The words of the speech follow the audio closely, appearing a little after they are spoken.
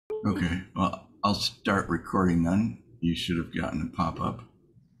Okay, well, I'll start recording then. You should have gotten a pop-up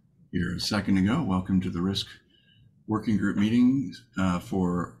here a second ago. Welcome to the Risk Working Group meeting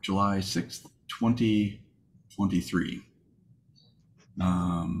for July 6th, 2023.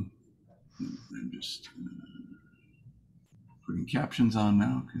 I'm just putting captions on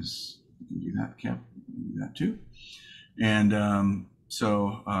now because you can do that, do that too. And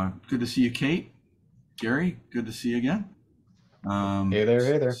so good to see you, Kate. Gary, good to see you again. Hey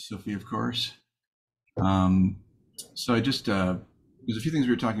there. Sophie, of course. So I just there's a few things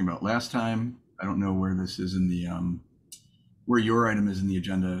we were talking about last time. I don't know where this is in the where your item is in the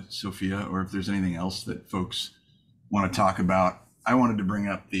agenda, Sophia, or if there's anything else that folks want to talk about. I wanted to bring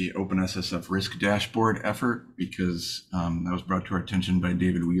up the OpenSSF risk dashboard effort because that was brought to our attention by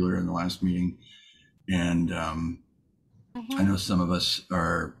David Wheeler in the last meeting, and I know some of us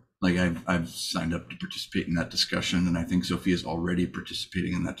are like I've signed up to participate in that discussion, and I think Sophia's already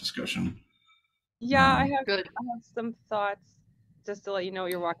participating in that discussion. Yeah, I have some thoughts just to let you know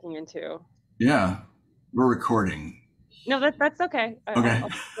what you're walking into. Yeah, we're recording. No, that's okay. Okay. I'll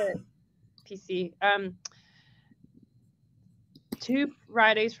PC. 2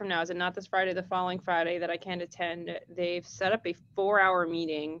 Fridays from now, is it not this Friday, the following Friday that I can't attend, they've set up a 4-hour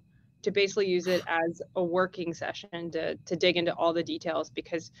meeting to basically use it as a working session to dig into all the details.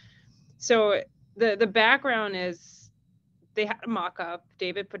 Because so the background is they had a mock-up.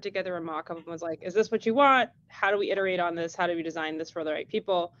 David put together a mock-up and was like, is this what you want? How do we iterate on this? How do we design this for the right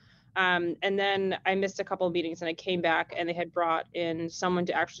people? And then I missed a couple of meetings and I came back and they had brought in someone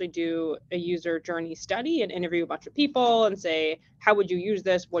to actually do a user journey study and interview a bunch of people and say, how would you use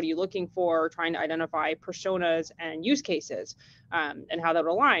this? What are you looking for? Trying to identify personas and use cases and how that would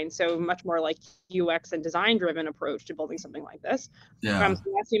align. So much more like UX and design driven approach to building something like this. Yeah. So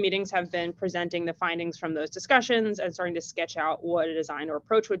the last few meetings have been presenting the findings from those discussions and starting to sketch out what a design or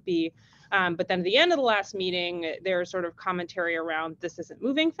approach would be. But then at the end of the last meeting, there's sort of commentary around this isn't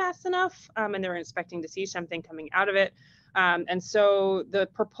moving fast enough, and they're expecting to see something coming out of it. And so the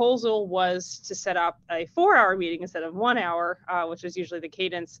proposal was to set up a 4-hour meeting instead of 1 hour, which is usually the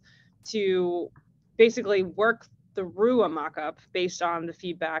cadence, to basically work through a mock-up based on the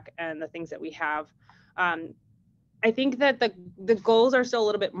feedback and the things that we have. I think that the goals are still a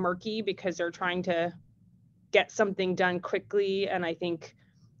little bit murky because they're trying to get something done quickly, and I think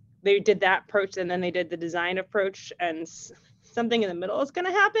they did that approach and then they did the design approach, and something in the middle is going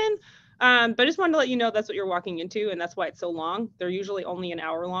to happen. But I just wanted to let you know that's what you're walking into, and that's why it's so long. They're usually only an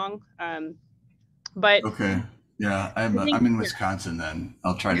hour long. But okay, yeah, I'm in Wisconsin. Then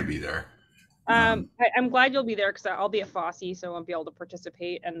I'll try to be there. I'm glad you'll be there because I'll be at FOSSI, so I won't be able to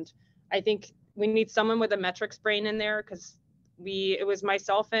participate. And I think we need someone with a metrics brain in there because it was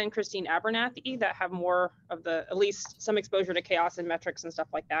myself and Christine Abernathy that have more of at least some exposure to CHAOSS and metrics and stuff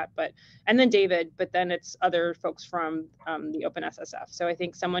like that. And then David, but then it's other folks from the OpenSSF. So I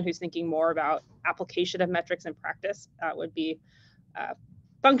think someone who's thinking more about application of metrics in practice would be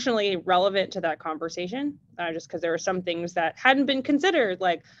functionally relevant to that conversation, just because there are some things that hadn't been considered,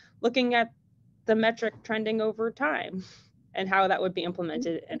 like looking at the metric trending over time and how that would be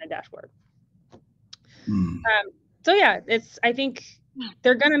implemented in a dashboard. So yeah, I think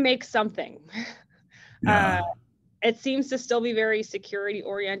they're going to make something. Yeah. It seems to still be very security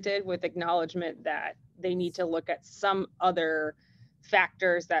oriented with acknowledgement that they need to look at some other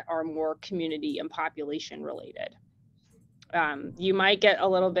factors that are more community and population related. You might get a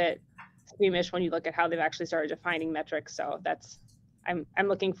little bit squeamish when you look at how they've actually started defining metrics. So I'm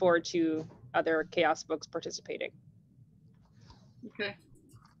looking forward to other CHAOSS folks participating. Okay.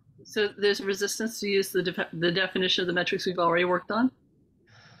 So there's resistance to use the definition of the metrics we've already worked on?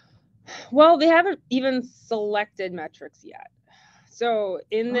 Well, they haven't even selected metrics yet. So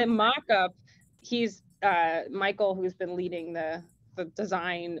in the mock-up, he's Michael, who's been leading the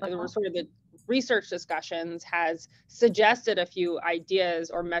design, sort of the research discussions, has suggested a few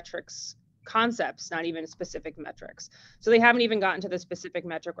ideas or metrics concepts, not even specific metrics. So they haven't even gotten to the specific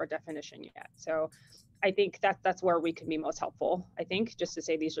metric or definition yet. So I think that's where we can be most helpful, I think, just to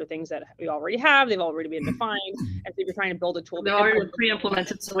say these are things that we already have, they've already been defined, and so if you're trying to build a tool, they're already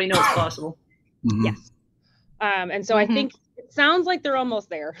pre-implemented, so we know it's possible. Yes. And so I think it sounds like they're almost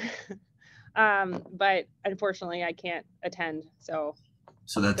there. But unfortunately I can't attend. So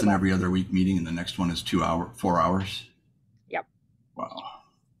that's an every other week meeting, and the next one is 4 hours. Yep. Wow.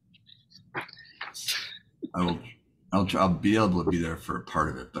 I'll be able to be there for a part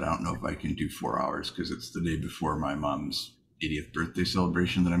of it, but I don't know if I can do 4 hours because it's the day before my mom's 80th birthday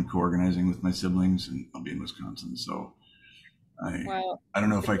celebration that I'm co-organizing with my siblings, and I'll be in Wisconsin. So I don't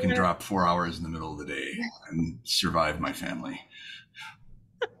know if I can drop 4 hours in the middle of the day and survive my family.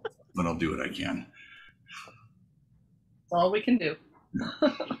 I'll do what I can. That's all we can do. Yeah.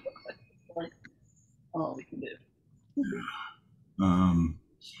 All we can do.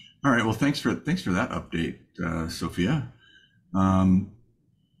 All right. Well, thanks for that update, Sophia.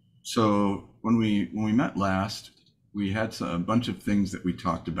 So when we met last, we had a bunch of things that we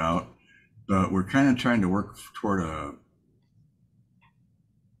talked about, but we're kind of trying to work toward the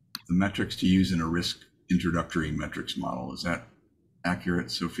metrics to use in a risk introductory metrics model. Is that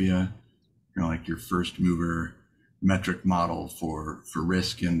accurate, Sophia? Kind of like your first mover metric model for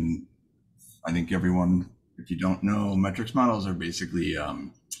risk. And I think everyone, if you don't know, metrics models are basically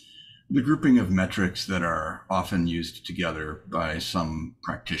the grouping of metrics that are often used together by some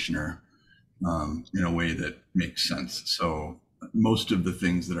practitioner in a way that makes sense. So most of the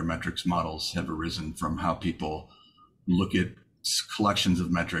things that are metrics models have arisen from how people look at collections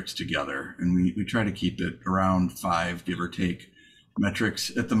of metrics together. And we try to keep it around 5, give or take,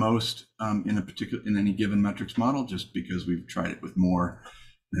 metrics at the most in any given metrics model, just because we've tried it with more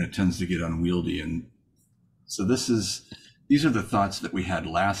and it tends to get unwieldy. And so these are the thoughts that we had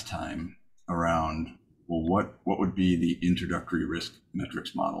last time around, well, what would be the introductory risk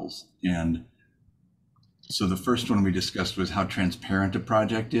metrics models? And so the first one we discussed was how transparent a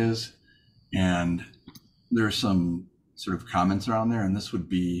project is. And there are some sort of comments around there, and this would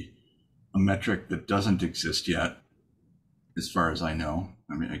be a metric that doesn't exist yet, as far as I know.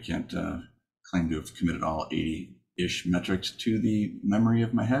 I mean, I can't claim to have committed all 80-ish metrics to the memory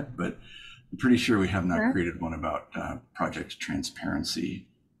of my head, but I'm pretty sure we have not created one about project transparency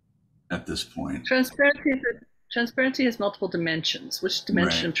at this point. Transparency has multiple dimensions. Which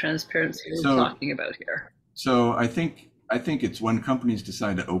dimension of transparency are we talking about here? So I think it's when companies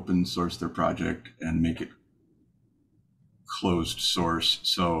decide to open source their project and make it closed source.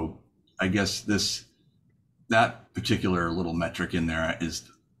 So I guess that particular little metric in there is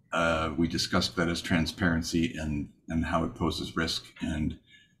we discussed that as transparency and how it poses risk, and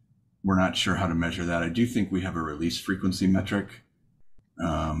we're not sure how to measure that. I do think we have a release frequency metric,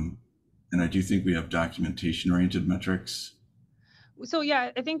 and I do think we have documentation oriented metrics. So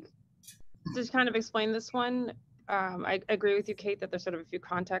yeah, I think to kind of explain this one, I agree with you, Kate, that there's sort of a few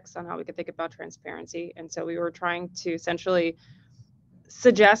contexts on how we could think about transparency. And so we were trying to essentially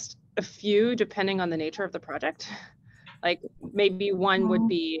suggest a few depending on the nature of the project. Like maybe one would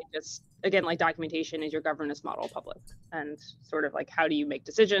be just, again, like documentation. Is your governance model public? And sort of like, how do you make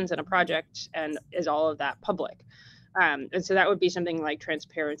decisions in a project? And is all of that public? And so that would be something like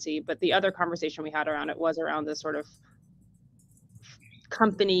transparency. But the other conversation we had around it was around this sort of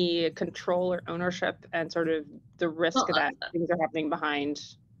company control or ownership and sort of the risk that things are happening behind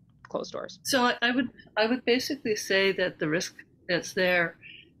closed doors. So I would basically say that the risk that's there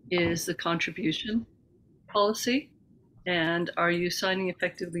is the contribution policy. And are you signing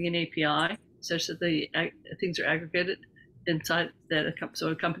effectively an API such that the things are aggregated inside that so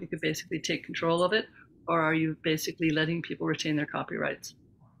a company could basically take control of it? Or are you basically letting people retain their copyrights?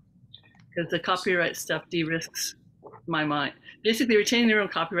 Because the copyright stuff de-risks my mind. Basically, retaining their own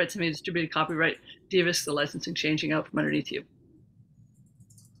copyrights and a distributed copyright de-risks the licensing changing out from underneath you.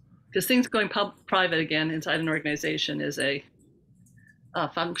 Because things going private again inside an organization is a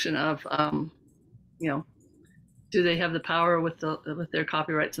function of, do they have the power with their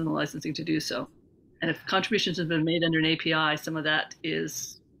copyrights and the licensing to do so? And if contributions have been made under an API, some of that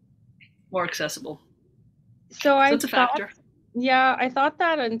is more accessible. So it's a factor. Yeah, I thought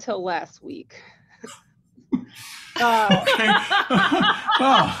that until last week. Okay.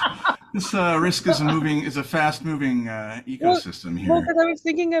 Well, this risk is a fast-moving ecosystem here. Well, because I was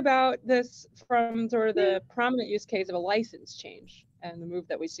thinking about this from sort of the prominent use case of a license change and the move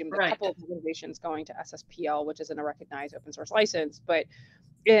that we've seen with a couple of organizations going to SSPL, which isn't a recognized open source license. But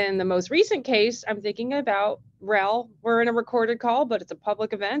in the most recent case, I'm thinking about RHEL. We're in a recorded call, but it's a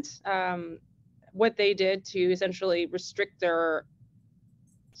public event. What they did to essentially restrict their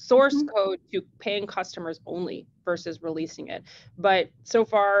source code to paying customers only versus releasing it. But so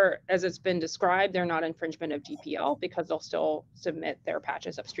far as it's been described, they're not infringement of GPL because they'll still submit their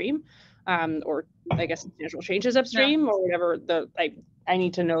patches upstream, or I guess substantial changes upstream or whatever. I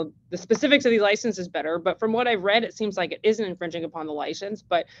need to know the specifics of these licenses better, but from what I've read, it seems like it isn't infringing upon the license,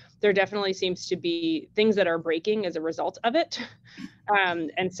 but there definitely seems to be things that are breaking as a result of it.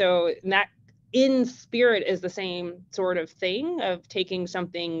 And so that in spirit is the same sort of thing of taking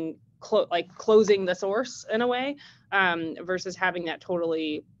something like closing the source in a way, versus having that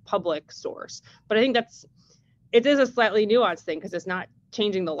totally public source. But I think it is a slightly nuanced thing because it's not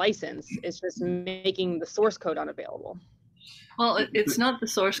changing the license, it's just making the source code unavailable. Well, it's not the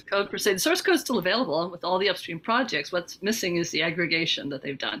source code per se. The source code is still available with all the upstream projects. What's missing is the aggregation that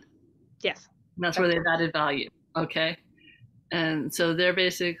they've done. Yes. And that's where they've added value. Okay. And so they're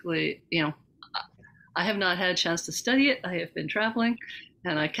basically, I have not had a chance to study it. I have been traveling,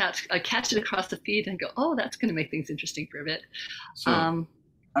 and I catch it across the feed and go, oh, that's going to make things interesting for a bit.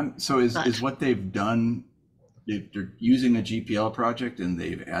 So is what they've done, they're using a GPL project and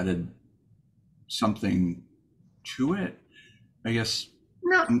they've added something to it? I guess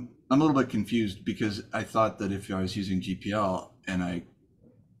no. I'm a little bit confused, because I thought that if I was using GPL and I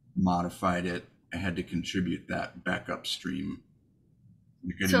modified it, I had to contribute that back upstream.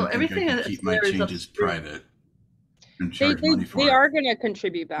 So everything I could keep my changes private and charge money for it. They are going to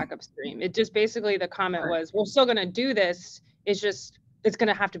contribute back upstream. It just basically, the comment was, we're still going to do this. It's just, it's going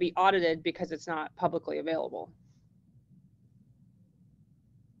to have to be audited because it's not publicly available.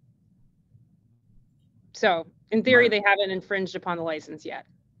 So in theory, they haven't infringed upon the license yet.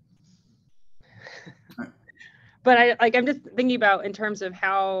 But I'm just thinking about in terms of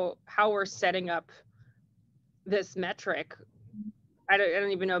how we're setting up this metric. I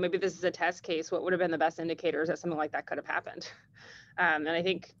don't even know, maybe this is a test case. What would have been the best indicators that something like that could have happened? And I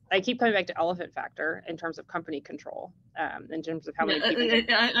think I keep coming back to elephant factor in terms of company control, in terms of how many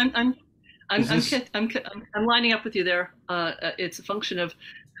people. I'm lining up with you there. It's a function of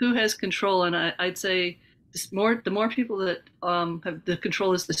who has control, and I'd say the more people that have the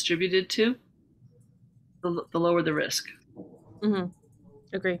control is distributed to, the lower the risk. Mm-hmm.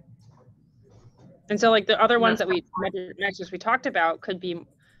 Agree. And so like the other ones that we talked about could be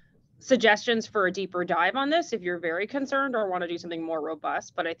suggestions for a deeper dive on this if you're very concerned or want to do something more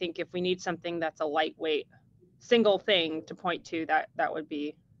robust. But I think if we need something that's a lightweight single thing to point to, that would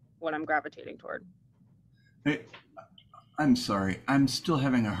be what I'm gravitating toward. Hey, I'm sorry. I'm still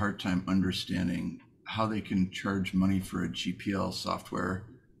having a hard time understanding how they can charge money for a GPL software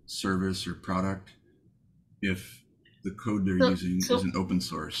service or product if the code they're using isn't open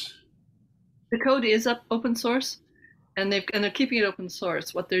source. The code is open source, and they're keeping it open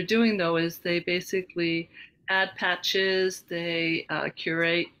source. What they're doing though is they basically add patches, they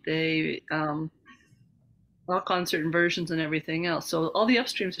curate, they lock on certain versions and everything else. So all the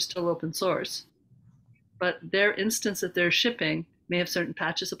upstreams are still open source, but their instance that they're shipping may have certain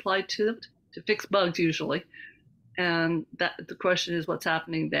patches applied to them to fix bugs usually, and that the question is what's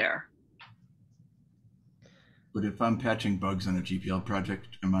happening there. But if I'm patching bugs on a GPL project,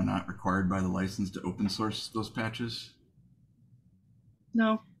 am I not required by the license to open source those patches?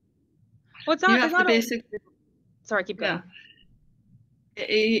 No. Well, it's not. You have to basically. Sorry, keep going.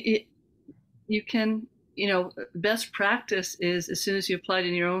 Yeah. You can. Best practice is as soon as you apply it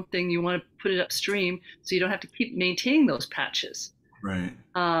in your own thing, you want to put it upstream so you don't have to keep maintaining those patches. Right.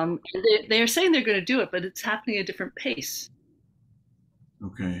 They're saying they're going to do it, but it's happening at a different pace.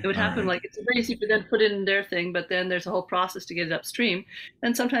 Okay. It would happen like it's very easy for them to put it in their thing, but then there's a whole process to get it upstream.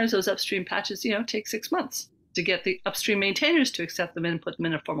 And sometimes those upstream patches, take 6 months to get the upstream maintainers to accept them and put them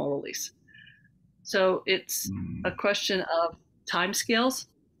in a formal release. So it's a question of timescales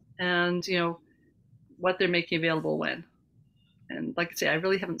and, what they're making available when. And like I say, I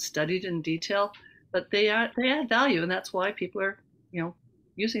really haven't studied in detail, but they add value, and that's why people are,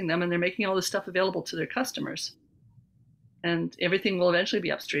 using them, and they're making all this stuff available to their customers. And everything will eventually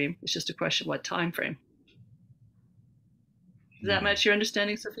be upstream. It's just a question of what time frame. Does that match your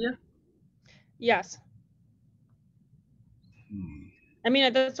understanding, Sophia? Yes. I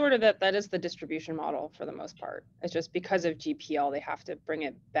mean, that's sort of that is the distribution model for the most part. It's just because of GPL, they have to bring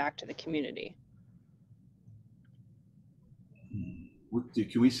it back to the community.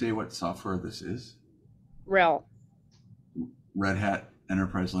 Can we say what software this is? RHEL. Red Hat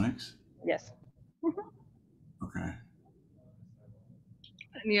Enterprise Linux? Yes. Okay.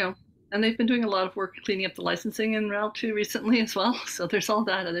 And they've been doing a lot of work cleaning up the licensing in RHEL too recently as well. So there's all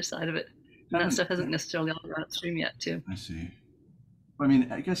that other side of it. And that stuff hasn't necessarily all gone upstream yet too. I see. I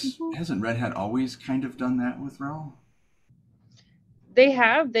mean, I guess hasn't Red Hat always kind of done that with RHEL? They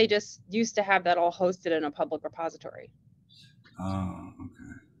have. They just used to have that all hosted in a public repository. Oh,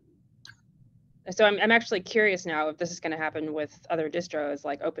 okay. So I'm actually curious now if this is going to happen with other distros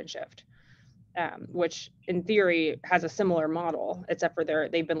like OpenShift, which in theory has a similar model, except for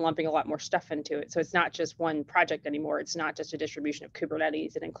they've been lumping a lot more stuff into it. So it's not just one project anymore. It's not just a distribution of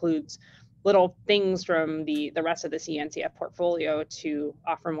Kubernetes. It includes little things from the rest of the CNCF portfolio to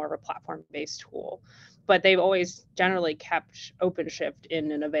offer more of a platform-based tool. But they've always generally kept OpenShift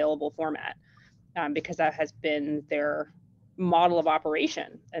in an available format because that has been their model of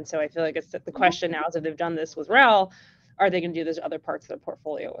operation. And so I feel like it's the question now is if they've done this with RHEL, are they going to do this to other parts of their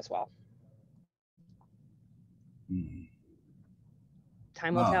portfolio as well?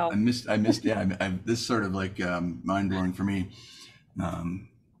 Time will tell. I missed. Yeah, this sort of like mind blowing for me.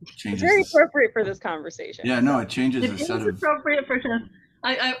 changes. It's very appropriate for this conversation. Yeah, no, it changes It a set is of appropriate for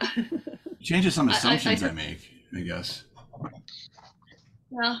changes some assumptions I make, I guess.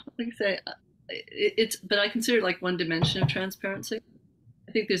 Yeah, like I say, it's but I consider it like one dimension of transparency.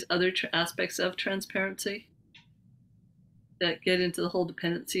 I think there's other aspects of transparency that get into the whole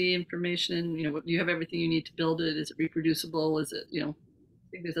dependency information, and you have everything you need to build it. Is it reproducible? Is it, I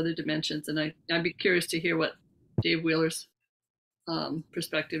think there's other dimensions, and I'd be curious to hear what Dave Wheeler's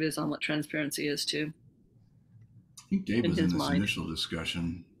perspective is on what transparency is too. I think Dave was in this initial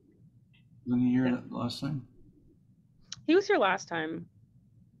discussion. Wasn't he here last time? He was here last time.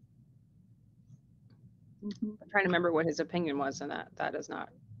 I'm trying to remember what his opinion was, and that is not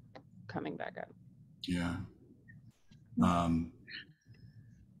coming back up. Yeah.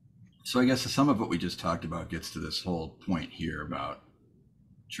 So I guess some of what we just talked about gets to this whole point here about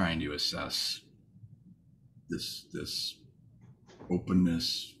trying to assess this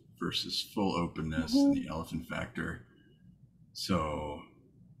openness versus full openness and the elephant factor. So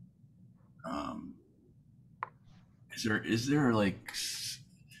is there like,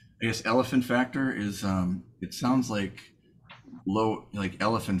 I guess elephant factor is it sounds like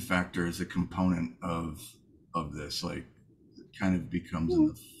elephant factor is a component of this, like it kind of becomes in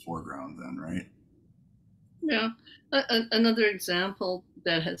the foreground then, right? Yeah. Another example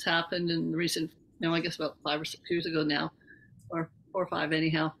that has happened in recent, I guess about 5 or 6 years ago now, or 4 or 5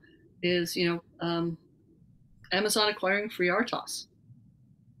 anyhow, is Amazon acquiring FreeRTOS.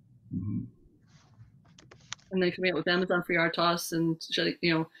 Mm-hmm. And then coming out with Amazon FreeRTOS, and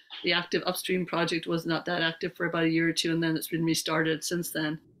the active upstream project was not that active for about a year or two, and then it's been restarted since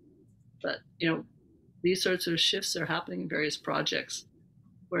then. But these sorts of shifts are happening in various projects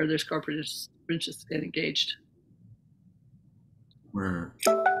where there's corporate interests get engaged, where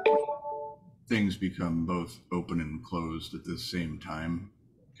things become both open and closed at the same time,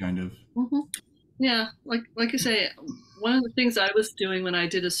 kind of. Mm-hmm. Yeah, like you say, one of the things I was doing when I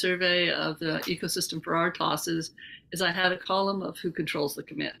did a survey of the ecosystem for RTOS is I had a column of who controls the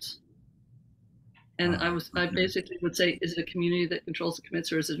commits. And I basically would say, is it a community that controls the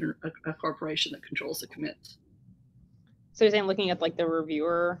commits, or is it a corporation that controls the commits? So you're saying looking at like the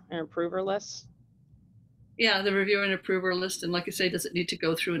reviewer and approver lists? Yeah, the reviewer and approver list. And like I say, does it need to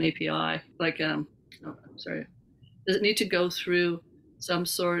go through an API? Does it need to go through some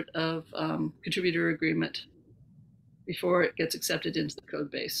sort of contributor agreement before it gets accepted into the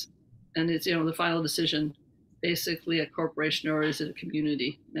code base? And it's, the final decision basically a corporation, or is it a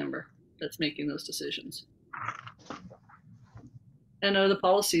community member that's making those decisions? And are the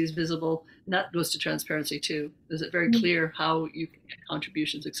policies visible? And that goes to transparency too. Is it very clear how you can get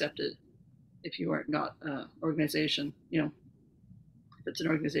contributions accepted if you are not an organization, if it's an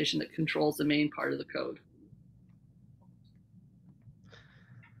organization that controls the main part of the code?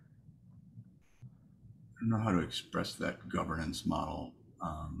 I don't know how to express that governance model.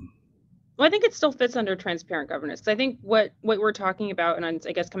 Well, I think it still fits under transparent governance. I think what we're talking about, and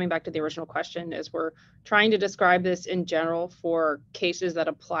I guess coming back to the original question, is we're trying to describe this in general for cases that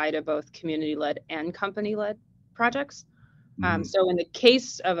apply to both community-led and company-led projects. Mm-hmm. So in the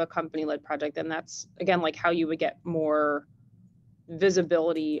case of a company-led project, then that's, again, like how you would get more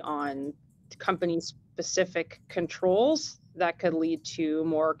visibility on company-specific controls that could lead to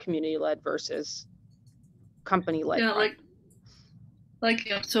more community-led versus company-led.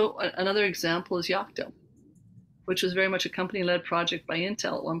 Yeah, so another example is Yocto, which was very much a company-led project by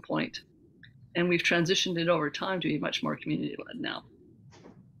Intel at one point, and we've transitioned it over time to be much more community-led now.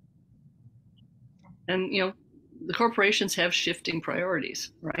 And the corporations have shifting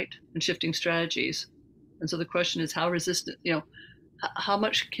priorities, right, and shifting strategies, and so the question is how resistant, how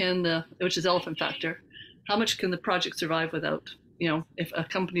much can which is elephant factor, how much can the project survive without, if a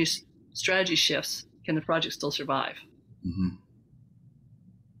company's strategy shifts, can the project still survive? Mm-hmm.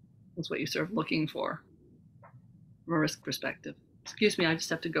 That's what you're sort of looking for from a risk perspective. Excuse me, I just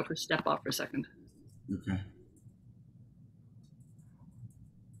have to go step off for a second. Okay.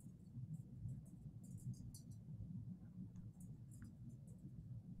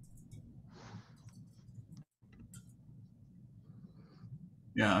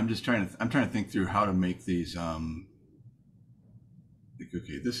 Yeah, I'm trying to think through how to make these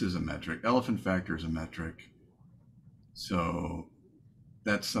okay, this is a metric. Elephant factor is a metric. So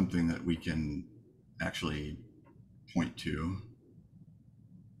that's something that we can actually point to.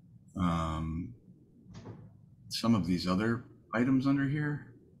 Some of these other items under here,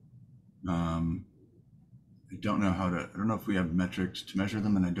 I don't know if we have metrics to measure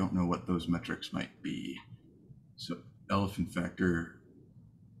them, and I don't know what those metrics might be. So elephant factor,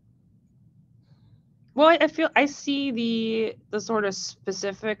 Well, I see the sort of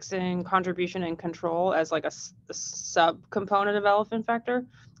specifics in contribution and control as like a sub component of elephant factor,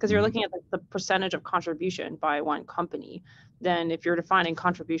 because you're looking at the percentage of contribution by one company. Then if you're defining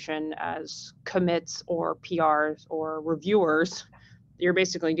contribution as commits or PRs or reviewers, you're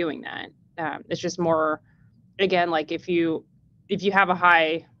basically doing that. It's just more, again, like if you have a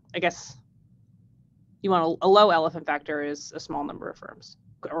high, I guess you want a low elephant factor is a small number of firms,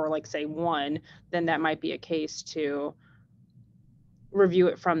 or like say one, then that might be a case to review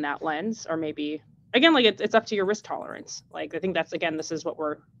it from that lens. Or maybe, again, like it's up to your risk tolerance. Like I think that's, again, this is what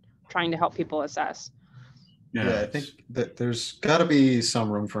we're trying to help people assess. Yeah, I think that there's got to be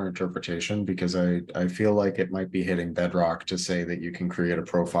some room for interpretation, because I feel like it might be hitting bedrock to say that you can create a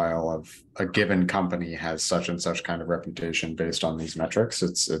profile of a given company has such and such kind of reputation based on these metrics.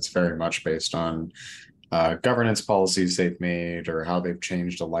 It's very much based on governance policies they've made or how they've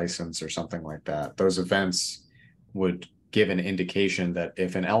changed a license or something like that. Those events would give an indication that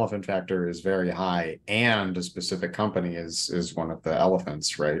if an elephant factor is very high and a specific company is one of the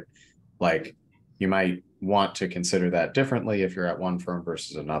elephants, right? Like you might want to consider that differently if you're at one firm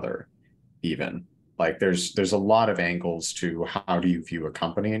versus another, even. Like there's a lot of angles to how do you view a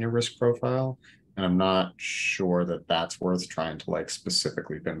company in your risk profile. And I'm not sure that that's worth trying to like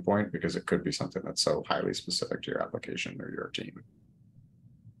specifically pinpoint, because it could be something that's so highly specific to your application or your team.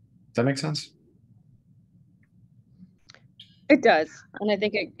 Does that make sense? It does. And I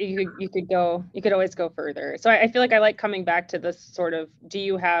think you could always go further. So I feel like I like coming back to this sort of, do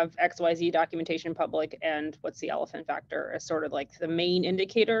you have XYZ documentation public and what's the elephant factor as sort of like the main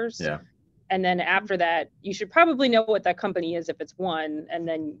indicators. Yeah. And then after that, you should probably know what that company is if it's one, and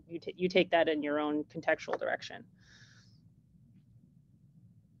then you take that in your own contextual direction.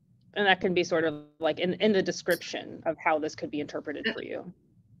 And that can be sort of like in the description of how this could be interpreted for you.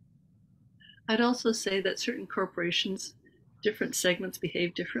 I'd also say that certain corporations, different segments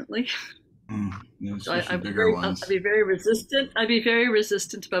behave differently. So I'd be very resistant. I'd be very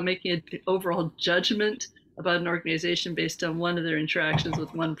resistant about making an overall judgment about an organization based on one of their interactions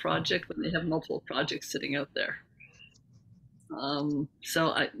with one project when they have multiple projects sitting out there. So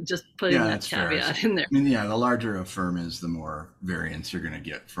I just putting that caveat in there. I mean, yeah, the larger a firm is, the more variance you're going to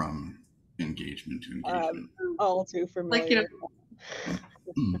get from engagement to engagement. All too familiar. Like,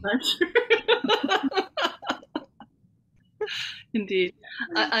 I'm sure. Indeed.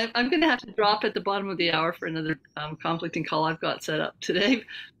 I'm going to have to drop at the bottom of the hour for another conflicting call I've got set up today.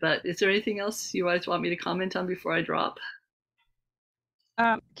 But is there anything else you guys want me to comment on before I drop?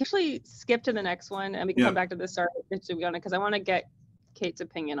 Actually skip to the next one, and we can come back to this because I want to get Kate's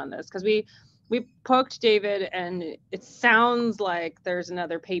opinion on this, because we poked David and it sounds like there's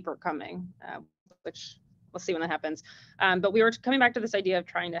another paper coming, which we'll see when that happens. But we were coming back to this idea of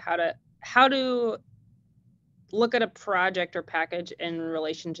trying to how to look at a project or package in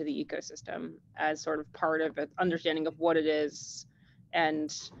relation to the ecosystem as sort of part of an understanding of what it is.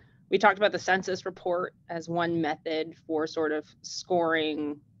 And we talked about the census report as one method for sort of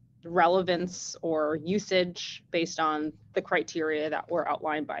scoring relevance or usage based on the criteria that were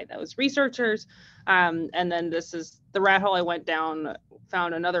outlined by those researchers. And then this is the rat hole I went down,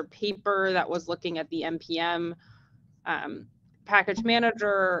 found another paper that was looking at the NPM package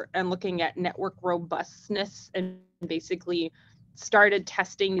manager and looking at network robustness, and basically started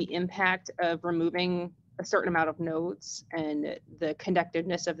testing the impact of removing a certain amount of nodes and the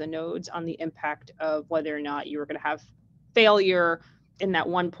connectedness of the nodes on the impact of whether or not you were going to have failure in that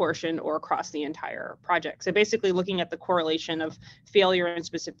one portion or across the entire project. So basically looking at the correlation of failure in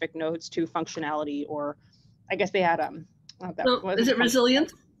specific nodes to functionality, or I guess they had so is it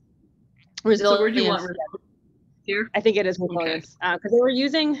resilience? Resilience. So where do you want here? I think it is resilience, because they were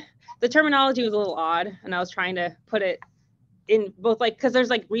using, the terminology was a little odd, and I was trying to put it in both, like, because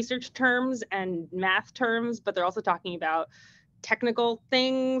there's like research terms and math terms, but they're also talking about technical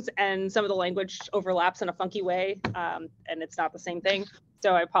things, and some of the language overlaps in a funky way, and it's not the same thing.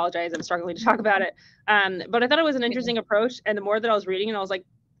 So I apologize, I'm struggling to talk about it. But I thought it was an interesting approach, and the more that I was reading it, I was like,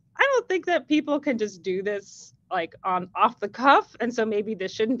 I don't think that people can just do this like off the cuff, and so maybe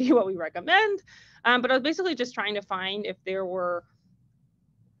this shouldn't be what we recommend. But I was basically just trying to find if there were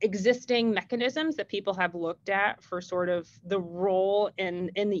existing mechanisms that people have looked at for sort of the role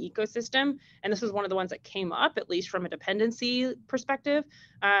in the ecosystem. And this was one of the ones that came up, at least from a dependency perspective.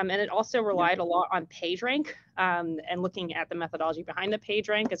 And it also relied a lot on PageRank, and looking at the methodology behind the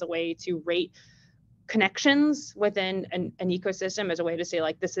PageRank as a way to rate connections within an ecosystem, as a way to say,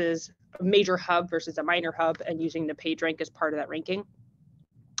 like, this is a major hub versus a minor hub, and using the PageRank as part of that ranking.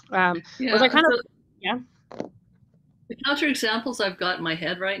 Was I kind of, the counter examples I've got in my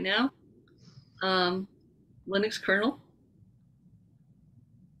head right now Linux kernel.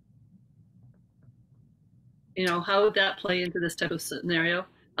 You know, how would that play into this type of scenario?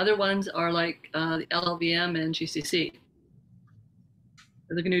 Other ones are like the LLVM and GCC,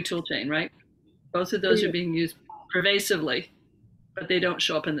 the GNU toolchain, right? Both of those are being used pervasively, but they don't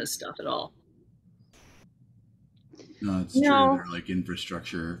show up in this stuff at all. No, it's true. They're like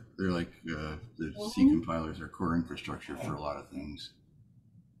infrastructure. They're like the C compilers are core infrastructure for a lot of things.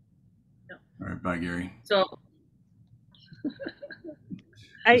 Yeah. All right, bye, Gary. So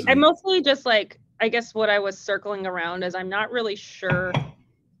I mostly just like, I guess what I was circling around is I'm not really sure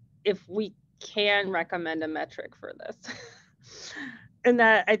if we can recommend a metric for this. And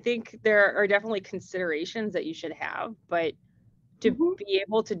that I think there are definitely considerations that you should have, but to be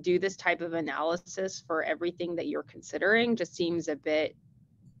able to do this type of analysis for everything that you're considering just seems a bit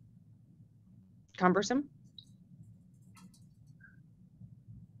cumbersome.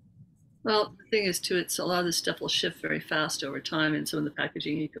 Well, the thing is too, it's a lot of this stuff will shift very fast over time in some of the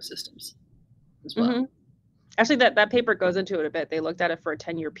packaging ecosystems as well. Actually, that paper goes into it a bit. They looked at it for a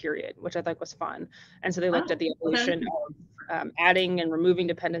 10-year period, which I thought was fun. And so they looked at the evolution of adding and removing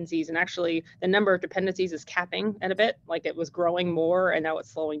dependencies. And actually, the number of dependencies is capping at a bit, like it was growing more and now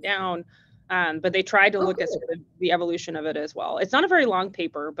it's slowing down. But they tried to look at sort of the evolution of it as well. It's not a very long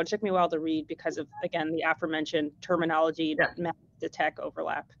paper, but it took me a while to read because of, again, the aforementioned terminology, the tech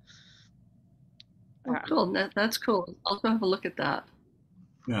overlap. Oh, cool. That's cool. I'll go have a look at that.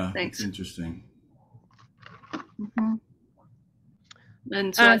 Yeah, thanks. It's interesting.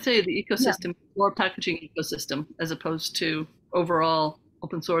 And so I'd say the ecosystem, or packaging ecosystem, as opposed to overall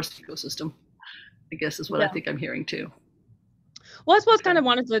open source ecosystem, I guess is what I think I'm hearing too. Well, I suppose kind of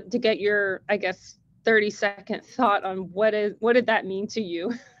wanted to get your, I guess, 30-second thought on what did that mean to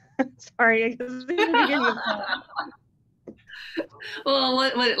you? Sorry, I guess at the beginning of that. Well,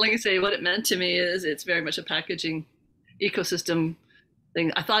 like I say, what it meant to me is it's very much a packaging ecosystem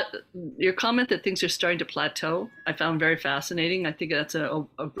thing. I thought your comment that things are starting to plateau, I found very fascinating. I think that's a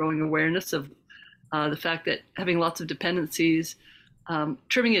growing awareness of the fact that having lots of dependencies,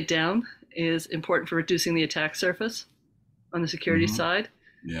 trimming it down is important for reducing the attack surface on the security side.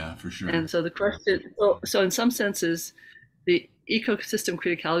 Yeah, for sure. And so the question, so in some senses, the ecosystem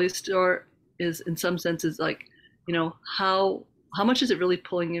criticality score is in some senses like, you know, how much is it really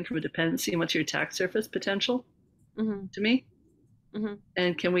pulling in from a dependency and what's your attack surface potential to me?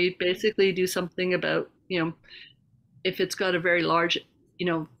 And can we basically do something about, you know, if it's got a very large, you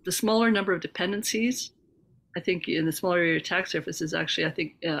know, the smaller number of dependencies, I think in the smaller your attack surface is actually, I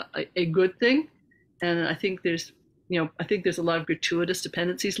think, a good thing. And I think there's, you know, I think there's a lot of gratuitous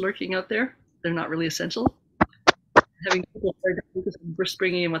dependencies lurking out there. They're not really essential. Having people focus on burst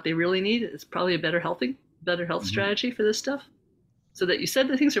bringing in what they really need is probably a better health strategy for this stuff. So that you said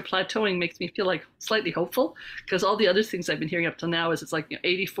that things are plateauing makes me feel like slightly hopeful, because all the other things I've been hearing up till now is it's like, you know,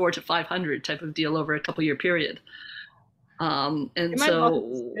 84 to 500 type of deal over a couple-year period. And it might so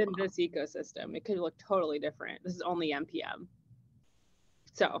also in this ecosystem, it could look totally different. This is only NPM.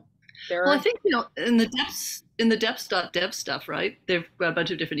 So there well, I think, you know, in the depths.dev stuff, right? They've got a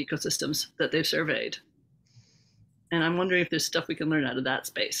bunch of different ecosystems that they've surveyed. And I'm wondering if there's stuff we can learn out of that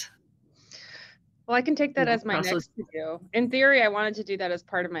space. Well, I can take that as my next to do. In theory, I wanted to do that as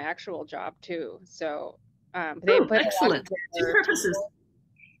part of my actual job too. So they put excellent. Two purposes.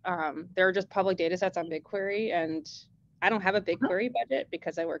 There are just public data sets on BigQuery, and I don't have a BigQuery budget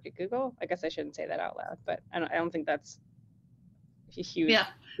because I work at Google. I guess I shouldn't say that out loud, but I don't think that's huge. Yeah.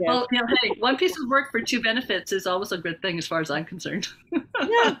 Well, you know, hey, one piece of work for two benefits is always a good thing as far as I'm concerned.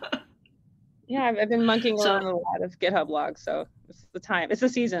 Yeah, I've been monkeying around a lot of GitHub logs, so it's the time. It's the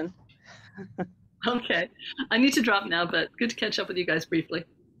season. Okay. I need to drop now, but good to catch up with you guys briefly.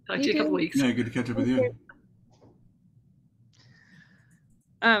 Talk to you in a couple weeks. Yeah, good to catch up with you.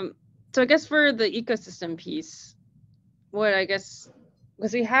 So I guess for the ecosystem piece, because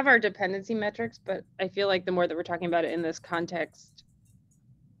we have our dependency metrics, but I feel like the more that we're talking about it in this context,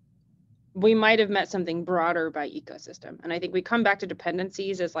 we might have met something broader by ecosystem. And I think we come back to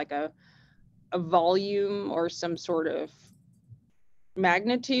dependencies as like a volume or some sort of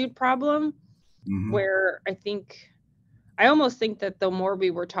magnitude problem, where I almost think that the more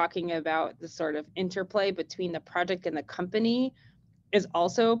we were talking about the sort of interplay between the project and the company is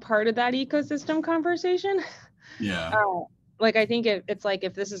also part of that ecosystem conversation. Yeah. Like, I think it's like,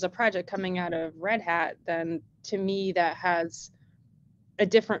 if this is a project coming out of Red Hat, then to me that has a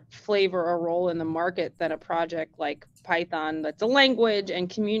different flavor or role in the market than a project like Python that's a language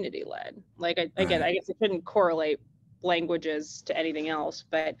and community led. Like, again, I guess I couldn't correlate languages to anything else,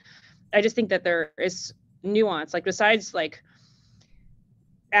 but I just think that there is nuance. Like, besides like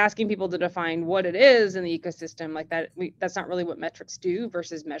asking people to define what it is in the ecosystem, like that's not really what metrics do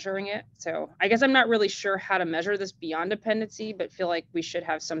versus measuring it. So I guess I'm not really sure how to measure this beyond dependency, but feel like we should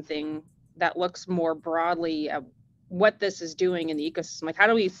have something that looks more broadly at what this is doing in the ecosystem. Like, how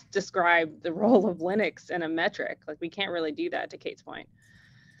do we describe the role of Linux in a metric? Like, we can't really do that, to Kate's point.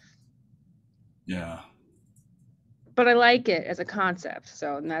 Yeah. But I like it as a concept,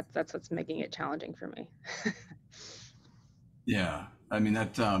 so that's what's making it challenging for me. Yeah, I mean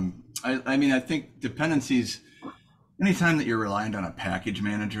that. I think dependencies. Anytime that you're reliant on a package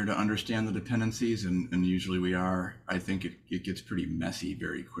manager to understand the dependencies, and usually we are, I think it gets pretty messy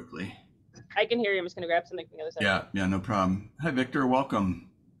very quickly. I can hear you. I'm just going to grab something from the other side. Yeah, no problem. Hi, Victor. Welcome.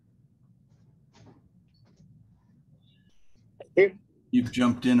 You've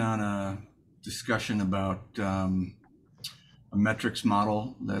jumped in on a discussion about a metrics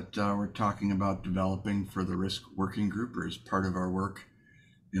model that we're talking about developing for the risk working group, or as part of our work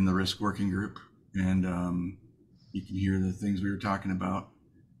in the risk working group. And you can hear the things we were talking about.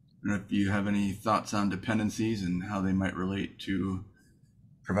 I don't know if you have any thoughts on dependencies and how they might relate to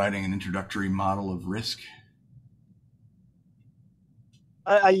providing an introductory model of risk.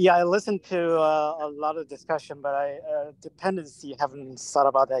 Yeah, I listened to a lot of discussion, but dependency haven't thought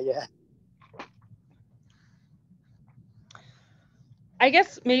about that yet. I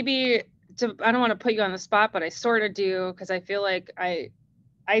guess maybe I don't want to put you on the spot, but I sort of do, because I feel like I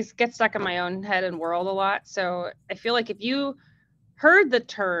get stuck in my own head and world a lot. So I feel like if you heard the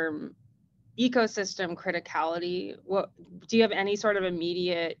term ecosystem criticality, do you have any sort of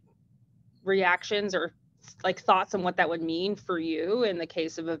immediate reactions or like thoughts on what that would mean for you in the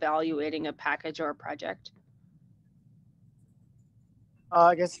case of evaluating a package or a project?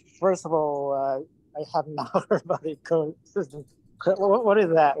 I guess first of all, I have not heard about ecosystem. What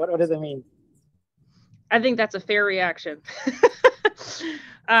is that? What does it mean? I think that's a fair reaction.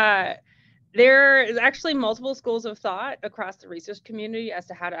 There is actually multiple schools of thought across the research community as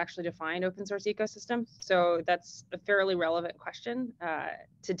to how to actually define open source ecosystems. So that's a fairly relevant question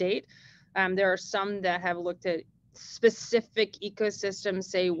to date. There are some that have looked at specific ecosystems,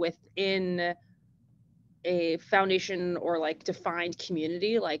 say within a foundation or like defined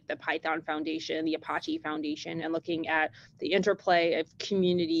community, like the Python Foundation, the Apache Foundation, and looking at the interplay of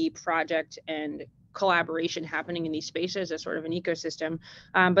community, project, and collaboration happening in these spaces as sort of an ecosystem.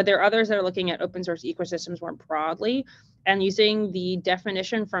 But there are others that are looking at open source ecosystems more broadly and using the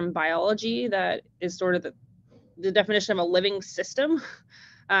definition from biology that is sort of the definition of a living system,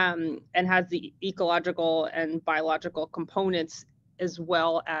 and has the ecological and biological components as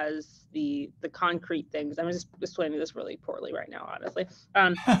well as the concrete things. I'm just explaining this really poorly right now, honestly.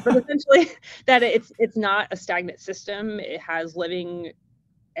 But essentially that it's not a stagnant system. It has living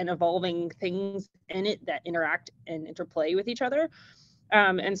and evolving things in it that interact and interplay with each other.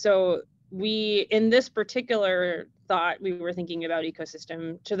 And so in this particular thought, we were thinking about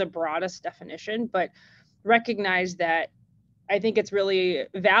ecosystem to the broadest definition, but recognize that I think it's really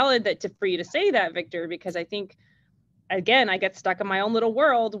valid for you to say that, Victor, because I think, again, I get stuck in my own little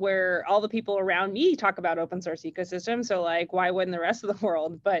world where all the people around me talk about open source ecosystems. So like, why wouldn't the rest of the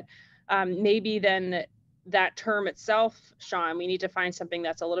world? But maybe then that term itself, Sean, we need to find something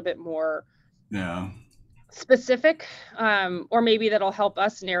that's a little bit more specific, or maybe that'll help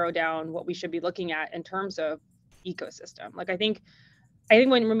us narrow down what we should be looking at in terms of ecosystem. Like I think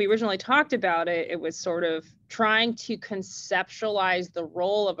when we originally talked about it, it was sort of trying to conceptualize the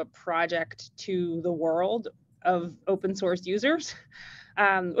role of a project to the world of open source users,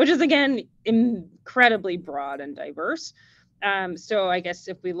 which is, again, incredibly broad and diverse. So I guess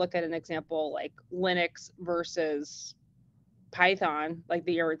if we look at an example like Linux versus Python, like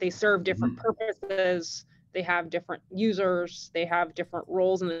they serve different purposes, they have different users, they have different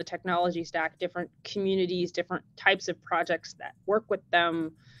roles in the technology stack, different communities, different types of projects that work with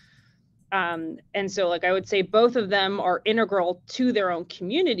them. And so like I would say both of them are integral to their own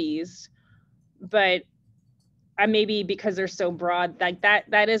communities, but maybe because they're so broad, like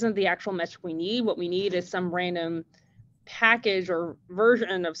that isn't the actual metric we need. What we need is some random package or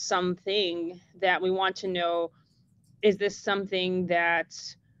version of something that we want to know, is this something that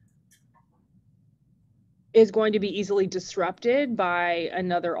is going to be easily disrupted by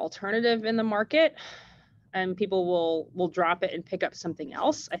another alternative in the market, and people will drop it and pick up something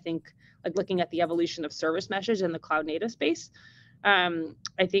else. I think like looking at the evolution of service meshes in the cloud native space, I don't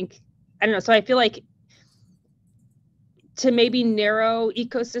know. So I feel like to maybe narrow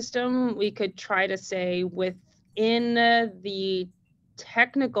ecosystem, we could try to say within the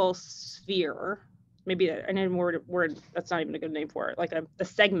technical sphere, maybe a word that's not even a good name for it, like a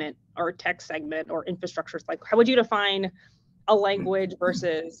segment or a tech segment or infrastructure. Like, how would you define a language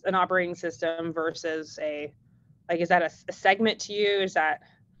versus an operating system versus a, like, is that a segment to you? Is that,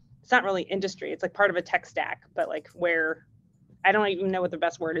 it's not really industry, it's like part of a tech stack, but like where, I don't even know what the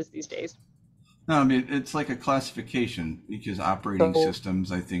best word is these days. No, I mean, it's like a classification because operating So-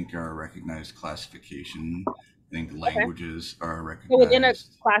 systems, I think, are a recognized classification. I think languages are So recognized. within a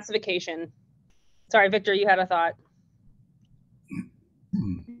classification, sorry, Victor, you had a thought.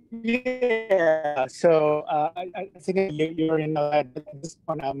 Yeah, so I think you already know that at this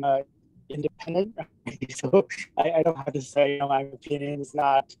point I'm independent, so I don't have to say, my opinion is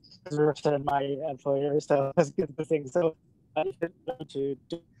not representing my employer, so that's a good thing. So I to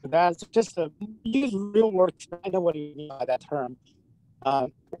do that, so just use real world. I know what you mean by that term.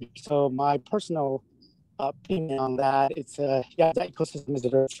 So my personal opinion on that, it's yeah, that ecosystem is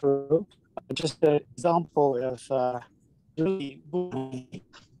very true. Just an example of really.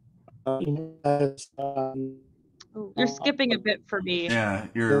 You're skipping a bit for me. Yeah,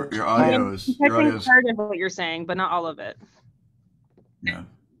 your audio is part of what you're saying, but not all of it. Yeah,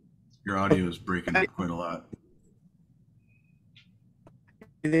 your audio is breaking up quite a lot.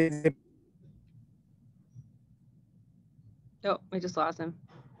 Oh, we just lost him.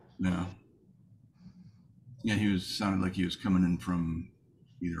 Yeah, yeah, he sounded like he was coming in from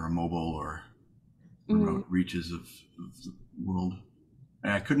either a mobile or remote reaches of the world.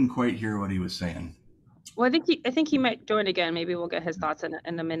 And I couldn't quite hear what he was saying. Well, I think he might join again. Maybe we'll get his thoughts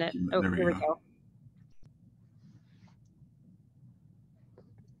in a minute. Oh, here we go.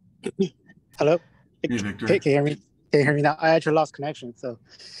 Hello. Hey, Victor. Can you hear me? Can you hear me now? I actually lost connection. So.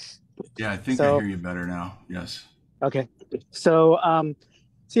 Yeah, I think I hear you better now. Yes. Okay. So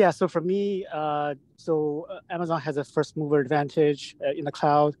yeah. So for me, Amazon has a first mover advantage in the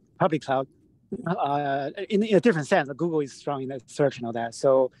cloud, public cloud. In a different sense, Google is strong in the search and all that.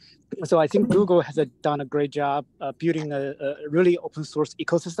 So I think Google has done a great job building a really open source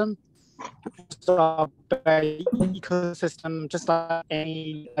ecosystem. So ecosystem, just like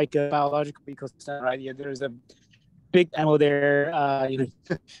any a biological ecosystem, right? Yeah, there's a big animal there,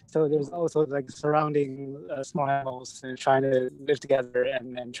 so there's also like surrounding small animals and trying to live together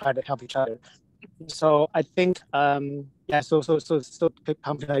and try to help each other. So I think yeah, so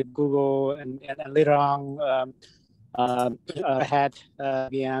companies like Google and later on had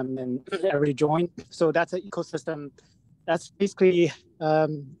IBM and everybody joined. So that's an ecosystem. That's basically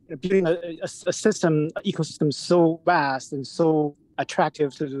building a system, ecosystem so vast and so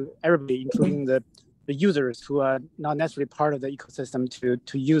attractive to everybody, including the users who are not necessarily part of the ecosystem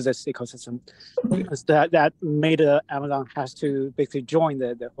to use this ecosystem. That made Amazon has to basically join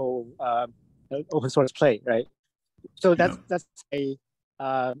the whole open source play, right? So that's a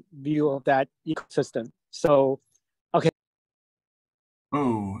view of that ecosystem. So, okay.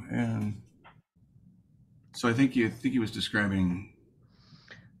 Oh, and so I think he was describing.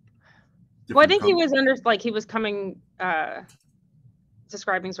 Well, I think he was he was coming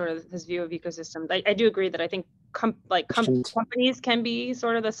describing sort of his view of ecosystems. I do agree that I think companies can be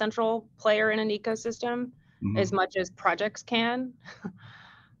sort of the central player in an ecosystem as much as projects can.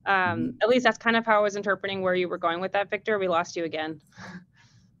 At least that's kind of how I was interpreting where you were going with that, Victor. We lost you again.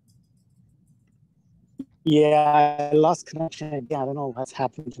 Yeah, I lost connection again. I don't know what's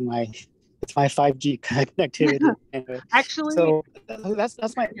happened to my 5G connectivity. Anyway. Actually, so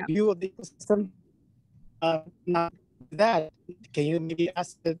that's my view of the ecosystem. Now that, can you maybe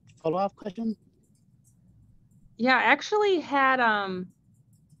ask the follow-up question? Yeah, I actually had I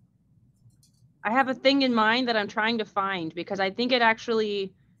have a thing in mind that I'm trying to find because I think it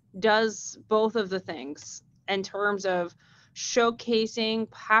actually does both of the things in terms of showcasing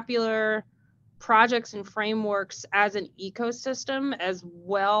popular projects and frameworks as an ecosystem, as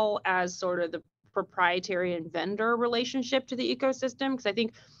well as sort of the proprietary and vendor relationship to the ecosystem. Because I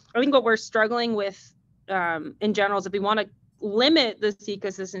think what we're struggling with in general is if we want to limit this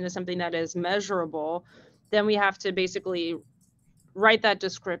ecosystem to something that is measurable, then we have to basically write that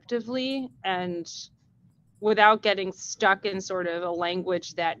descriptively and without getting stuck in sort of a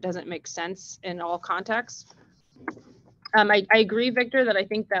language that doesn't make sense in all contexts. I agree, Victor, that I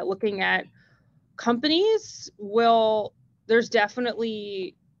think that looking at companies there's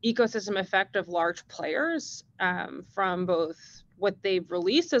definitely ecosystem effect of large players from both what they've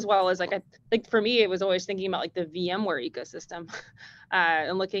released as well as I think for me, it was always thinking about like the VMware ecosystem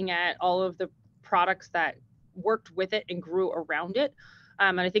and looking at all of the products that worked with it and grew around it.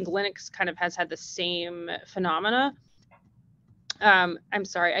 And I think Linux kind of has had the same phenomena. I'm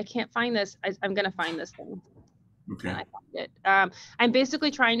sorry, I can't find this. I'm going to find this thing. Okay. I found it. I'm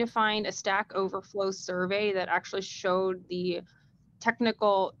basically trying to find a Stack Overflow survey that actually showed the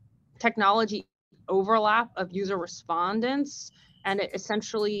technology overlap of user respondents, and it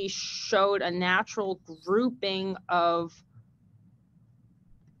essentially showed a natural grouping of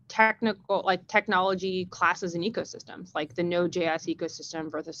technology classes and ecosystems, like the Node.js ecosystem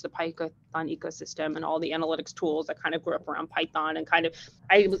versus the Python ecosystem, and all the analytics tools that kind of grew up around Python. And kind of,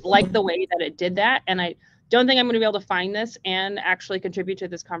 I like the way that it did that. And I don't think I'm going to be able to find this and actually contribute to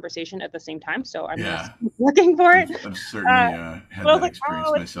this conversation at the same time. So I'm just looking for it. I've certainly had that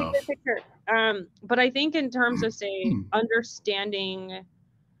experience myself. But I think in terms of, say, understanding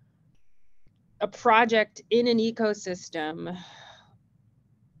a project in an ecosystem,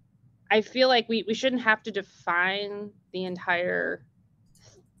 I feel like we shouldn't have to define the entire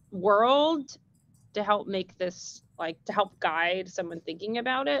world to help make this, like, to help guide someone thinking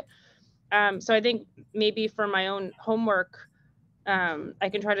about it. So I think maybe for my own homework, I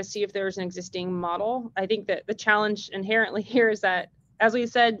can try to see if there's an existing model. I think that the challenge inherently here is that, as we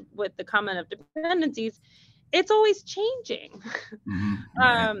said with the comment of dependencies, it's always changing.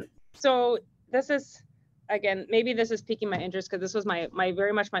 Right. So this is, again, maybe this is piquing my interest because this was my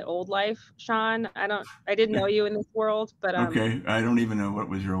very much my old life, Sean. I didn't know you in this world, but okay, I don't even know what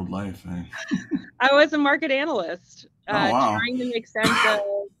was your old life. I was a market analyst, wow. trying to make sense of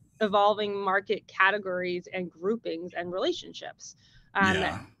evolving market categories and groupings and relationships,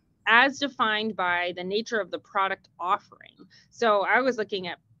 as defined by the nature of the product offering. So I was looking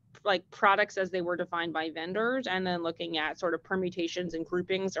at like products as they were defined by vendors, and then looking at sort of permutations and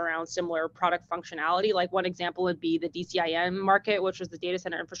groupings around similar product functionality. Like one example would be the DCIM market, which was the data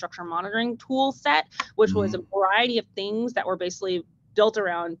center infrastructure monitoring tool set, which was a variety of things that were basically built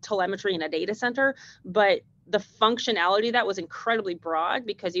around telemetry in a data center. But the functionality that was incredibly broad,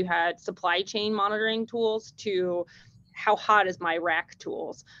 because you had supply chain monitoring tools to how hot is my rack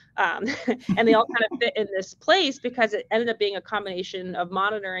tools. And they all kind of fit in this place because it ended up being a combination of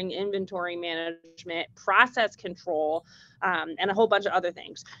monitoring, inventory management, process control, and a whole bunch of other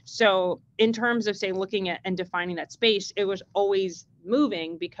things. So in terms of, say, looking at and defining that space, it was always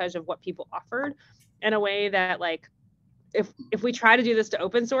moving because of what people offered, in a way that, like, if we try to do this to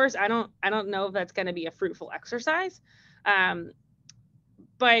open source, I don't know if that's going to be a fruitful exercise.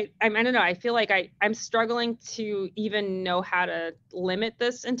 But I don't know. I feel like I'm struggling to even know how to limit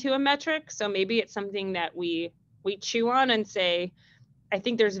this into a metric. So maybe it's something that we chew on and say, I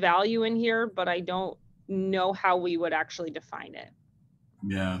think there's value in here, but I don't know how we would actually define it.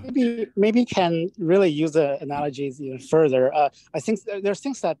 Yeah. Maybe can really use the analogies even further. I think there's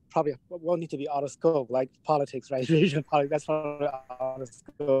things that probably will need to be out of scope, like politics, right? Regional politics, that's probably out of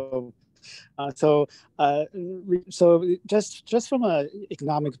scope. So just from an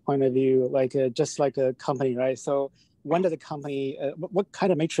economic point of view, like just like a company, right? So when does a company, what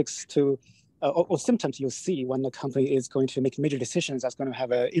kind of matrix or symptoms you'll see when the company is going to make major decisions that's going to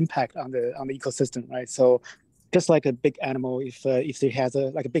have an impact on the ecosystem, right? So just like a big animal, if he has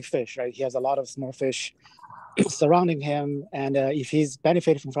like a big fish, right? He has a lot of small fish surrounding him, and if he's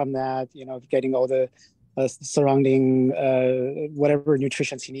benefiting from that, getting all the surrounding whatever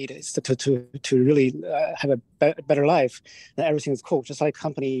nutrition he needs to really have a better life, then everything is cool. Just like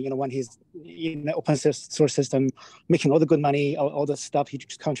company, when he's in the open source system, making all the good money, all the stuff he's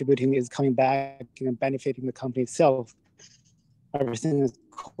contributing is coming back and benefiting the company itself. Everything is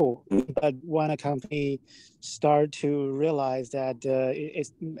cool. But when a company start to realize that it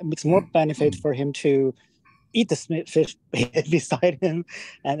makes more benefit for him to eat the fish beside him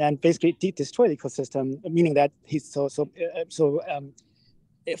and basically destroy the ecosystem, meaning that he's for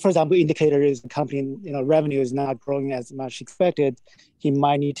example, indicator is the company, revenue is not growing as much expected. He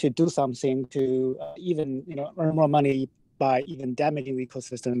might need to do something to even, earn more money by even damaging the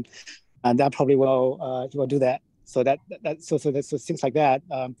ecosystem, and that probably he will do that. So so things like that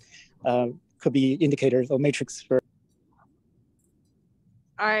could be indicators or matrix for.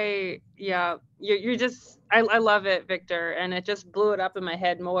 You're just, I love it, Victor, and it just blew it up in my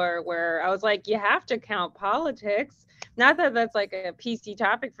head more, where I was like, you have to count politics. Not that that's like a PC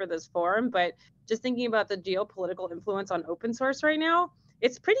topic for this forum, but just thinking about the geopolitical influence on open source right now,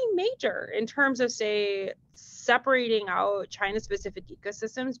 it's pretty major in terms of, say, separating out China-specific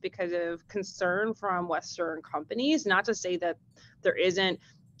ecosystems because of concern from Western companies. Not to say that there isn't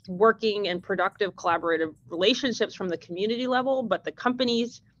working and productive collaborative relationships from the community level, but the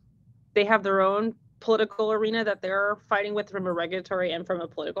companies, they have their own political arena that they're fighting with from a regulatory and from a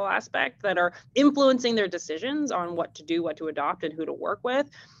political aspect that are influencing their decisions on what to do, what to adopt, and who to work with.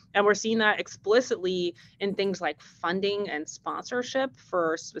 And we're seeing that explicitly in things like funding and sponsorship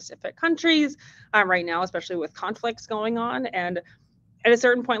for specific countries right now, especially with conflicts going on. And at a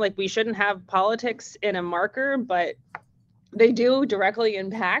certain point, like, we shouldn't have politics in a marker, but they do directly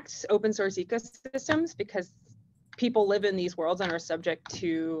impact open source ecosystems because people live in these worlds and are subject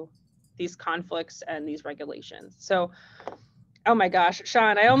to these conflicts and these regulations. So, oh my gosh,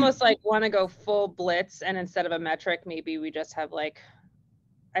 Sean, I almost like want to go full blitz, and instead of a metric, maybe we just have like,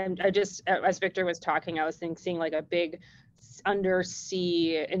 I just, as Victor was talking, I was seeing like a big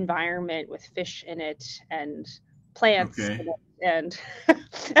undersea environment with fish in it and plants in it, and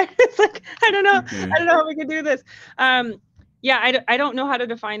it's like, I don't know how we can do this. Yeah, I don't know how to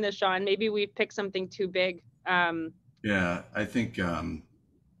define this, Sean. Maybe we picked something too big. Yeah, I think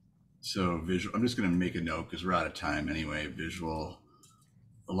so. Visual. I'm just going to make a note because we're out of time anyway. Visual,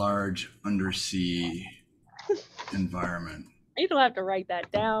 a large undersea environment. You'll have to write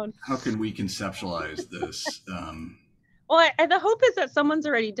that down. How can we conceptualize this? Well, the hope is that someone's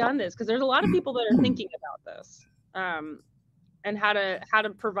already done this, because there's a lot of people that are thinking about this, and how to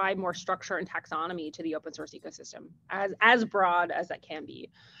provide more structure and taxonomy to the open source ecosystem as broad as that can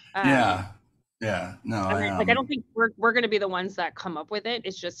be. No, I don't think we're going to be the ones that come up with it.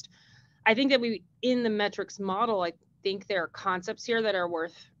 It's just, I think that we, in the metrics model, I think there are concepts here that are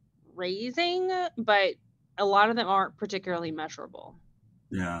worth raising, but a lot of them aren't particularly measurable.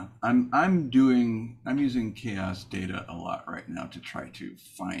 Yeah, I'm using CHAOSS data a lot right now to try to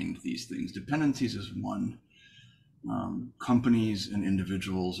find these things. Dependencies is one. Companies and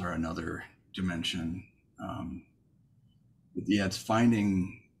individuals are another dimension. Yeah, it's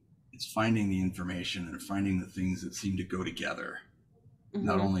finding the information and finding the things that seem to go together,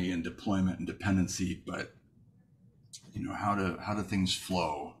 not only in deployment and dependency, but how do things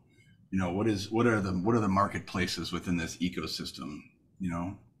flow? What are the marketplaces within this ecosystem?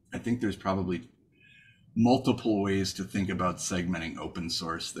 I think there's probably multiple ways to think about segmenting open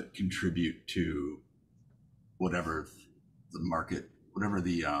source that contribute to whatever the market, whatever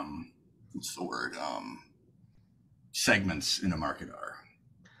the segments in a market are.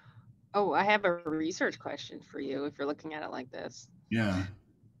 Oh, I have a research question for you if you're looking at it like this. Yeah.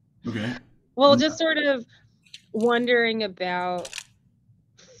 Okay. Well, just sort of wondering about,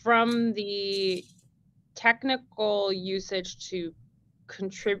 from the technical usage to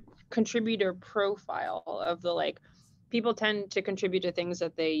contributor profile of the, like, people tend to contribute to things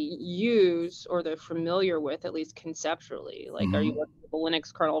that they use or they're familiar with, at least conceptually. Like, are you working with a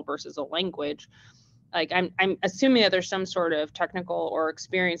Linux kernel versus a language? Like, I'm assuming that there's some sort of technical or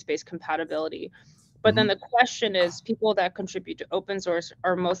experience-based compatibility. But then the question is, people that contribute to open source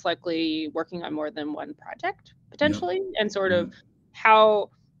are most likely working on more than one project, potentially, and sort of how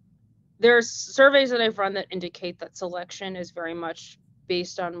there's surveys that I've run that indicate that selection is very much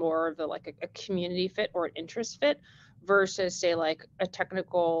based on more of the, like, a community fit or an interest fit versus, say, like a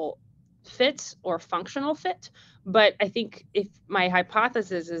technical fit or functional fit. But I think if my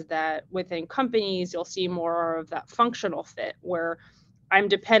hypothesis is that within companies, you'll see more of that functional fit where I'm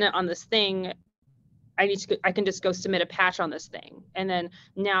dependent on this thing. I can just go submit a patch on this thing. And then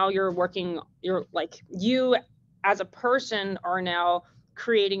now you're like, you as a person are now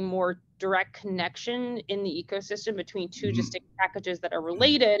creating more direct connection in the ecosystem between two distinct packages that are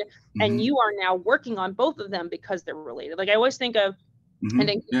related. And you are now working on both of them because they're related. Like, I always think of, I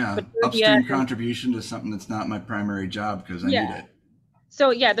think upstream contribution to something that's not my primary job because I need it. So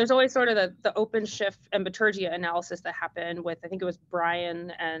yeah, there's always sort of the OpenShift and Bitergia analysis that happened with, I think it was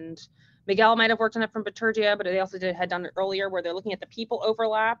Brian and Miguel might have worked on it from Bitergia, but they also had done it earlier, where they're looking at the people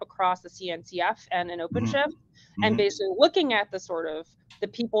overlap across the CNCF and an OpenShift, and basically looking at the sort of the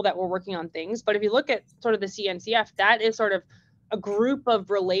people that were working on things. But if you look at sort of the CNCF, that is sort of a group of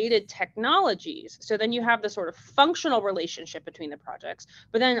related technologies. So then you have the sort of functional relationship between the projects,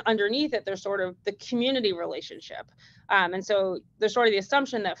 but then underneath it, there's sort of the community relationship. And so there's sort of the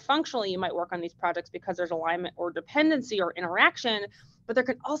assumption that functionally you might work on these projects because there's alignment or dependency or interaction, but there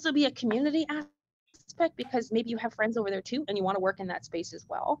could also be a community aspect because maybe you have friends over there too, and you want to work in that space as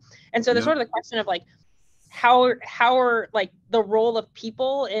well. And so there's sort of the question of, like, how are like the role of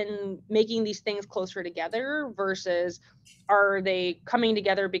people in making these things closer together versus are they coming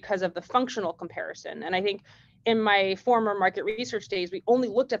together because of the functional comparison? And I think in my former market research days, we only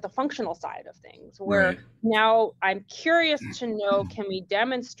looked at the functional side of things, where now I'm curious to know, can we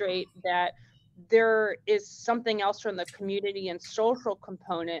demonstrate that there is something else from the community and social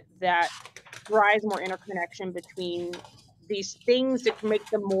component that drives more interconnection between these things that can make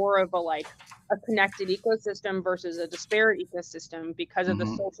them more of a connected ecosystem versus a disparate ecosystem because of the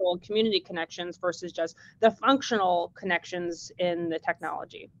social and community connections versus just the functional connections in the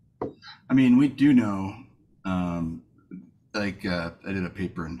technology. I mean, we do know, I did a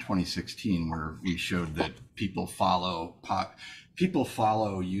paper in 2016 where we showed that people follow people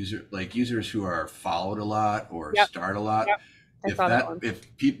follow users who are followed a lot or Yep. start a lot. Yep. I saw that one.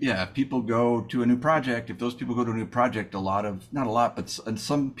 If people go to a new project, if those people go to a new project, not a lot, but and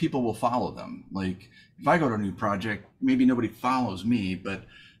some people will follow them. Like if I go to a new project, maybe nobody follows me, but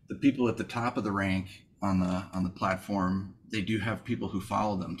the people at the top of the rank on the platform, they do have people who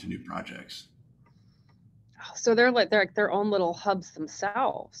follow them to new projects. So they're like their own little hubs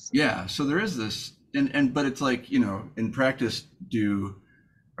themselves. Yeah. So there is this, but it's like, you know, in practice,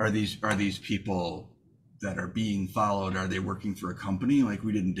 are these people that are being followed, are they working for a company? Like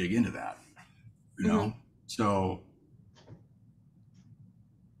we didn't dig into that, you know? So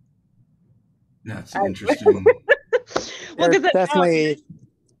yeah, it's interesting. Well, There are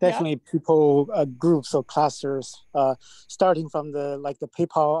definitely people groups or clusters starting from the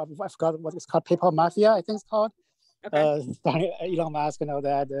PayPal, I forgot what it's called, PayPal Mafia, I think it's called. Okay. Elon Musk and all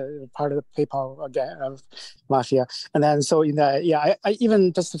that, part of the PayPal mafia. And then so I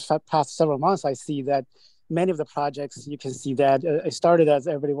even just the past several months, I see that many of the projects, you can see that it started as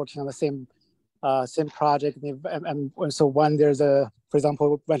everybody working on the same project. And so there's for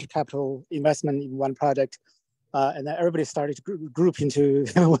example, venture capital investment in one project. And then everybody started to group into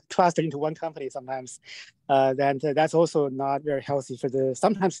cluster into one company sometimes. Then that's also not very healthy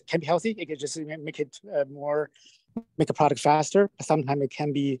sometimes it can be healthy. It can just make a product faster. But sometimes it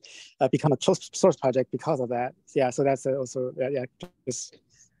can become a closed source project because of that. Yeah, so that's also just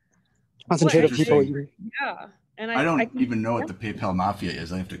concentrated people. Yeah, and I don't even know what the PayPal Mafia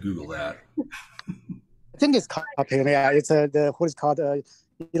is. I have to Google that. I think it's called PayPal. Yeah, it's what is called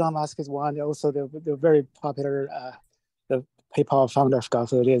Elon Musk is one. Also, the very popular the PayPal founder. I forgot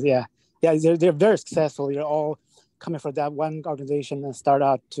who it is. Yeah, they're very successful. They're all coming from that one organization and start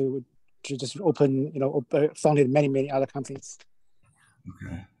out to just open, founded many other companies.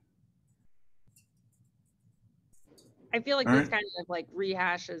 Okay. I feel like this kind of like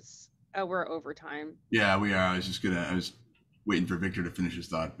rehashes. We're over time. Yeah, we are. I was waiting for Victor to finish his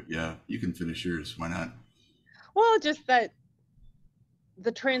thought, but yeah, you can finish yours. Why not? Well, just that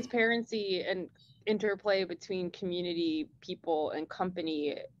the transparency and interplay between community, people, and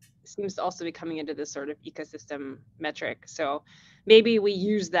company seems to also be coming into this sort of ecosystem metric. So maybe we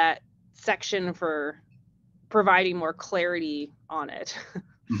use that section for providing more clarity on it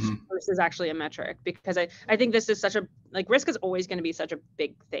versus actually a metric, because I think this is such a, risk is always going to be such a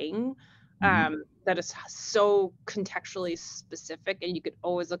big thing that is so contextually specific, and you could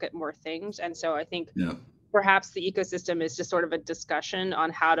always look at more things. And so I think perhaps the ecosystem is just sort of a discussion on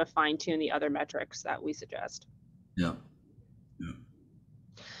how to fine tune the other metrics that we suggest. Yeah.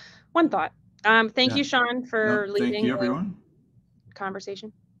 One thought. Thank you, Sean, for leading thank you, everyone. the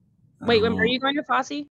conversation. Wait, are you going to Fosse?